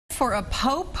for a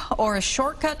pope or a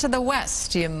shortcut to the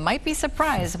west? You might be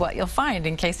surprised what you'll find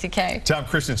in KCK. Tom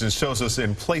Christensen shows us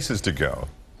in places to go.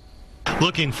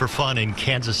 Looking for fun in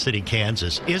Kansas City,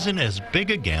 Kansas isn't as big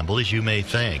a gamble as you may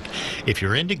think. If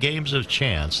you're into games of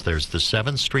chance, there's the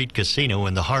 7th Street Casino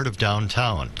in the heart of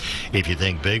downtown. If you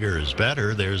think bigger is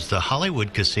better, there's the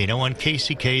Hollywood Casino on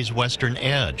KCK's western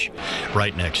edge.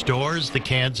 Right next door is the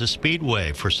Kansas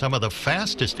Speedway for some of the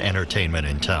fastest entertainment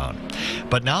in town.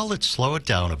 But now let's slow it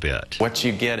down a bit. What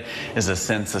you get is a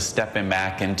sense of stepping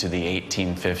back into the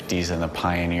 1850s and the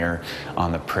pioneer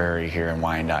on the prairie here in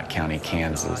Wyandotte County,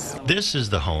 Kansas. This is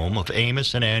the home of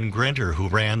Amos and Ann Grinter, who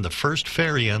ran the first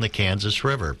ferry on the Kansas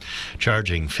River.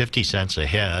 Charging 50 cents a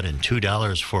head and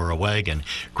 $2 for a wagon,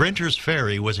 Grinter's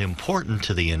ferry was important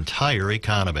to the entire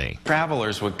economy.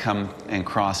 Travelers would come and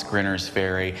cross Grinter's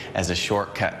Ferry as a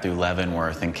shortcut through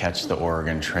Leavenworth and catch the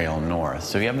Oregon Trail north.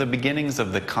 So you have the beginnings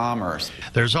of the commerce.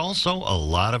 There's also a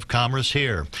lot of commerce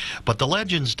here. But the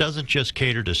Legends doesn't just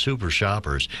cater to super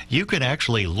shoppers. You can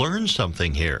actually learn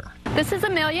something here. This is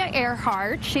Amelia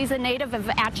Earhart. She's a native of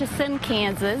Atchison,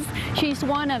 Kansas. She's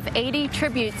one of 80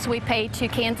 tributes we pay to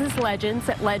Kansas legends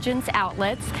at Legends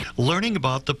Outlets. Learning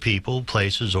about the people,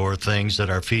 places, or things that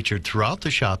are featured throughout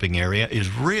the shopping area is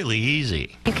really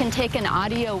easy. You can take an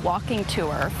audio walking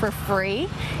tour for free.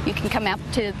 You can come out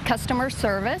to customer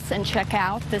service and check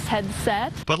out this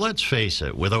headset. But let's face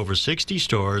it, with over 60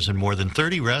 stores and more than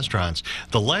 30 restaurants,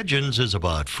 the Legends is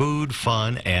about food,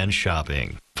 fun, and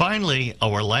shopping. Finally,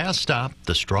 our last stop,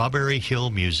 the Strawberry Hill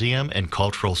Museum and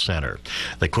Cultural Center.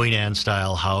 The Queen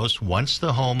Anne-style house, once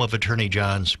the home of Attorney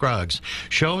John Scruggs,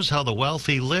 shows how the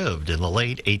wealthy lived in the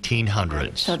late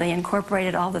 1800s. So they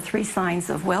incorporated all the 3 signs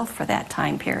of wealth for that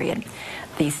time period.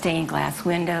 The stained glass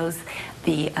windows,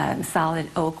 the solid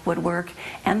oak woodwork,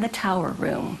 and the tower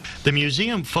room. The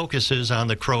museum focuses on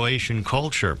the Croatian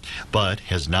culture, but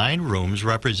has 9 rooms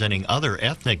representing other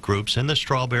ethnic groups in the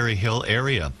Strawberry Hill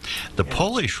area. The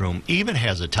Polish room even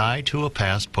has a tie to a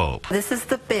past pope. This is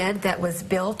the bed that was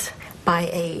built by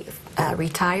a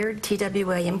retired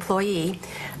TWA employee.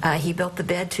 He built the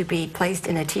bed to be placed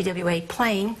in a TWA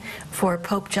plane for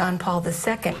Pope John Paul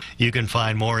II. You can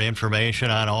find more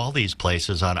information on all these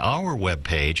places on our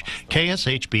webpage,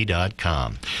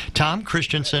 kshb.com. Tom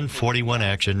Christensen, 41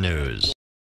 Action News.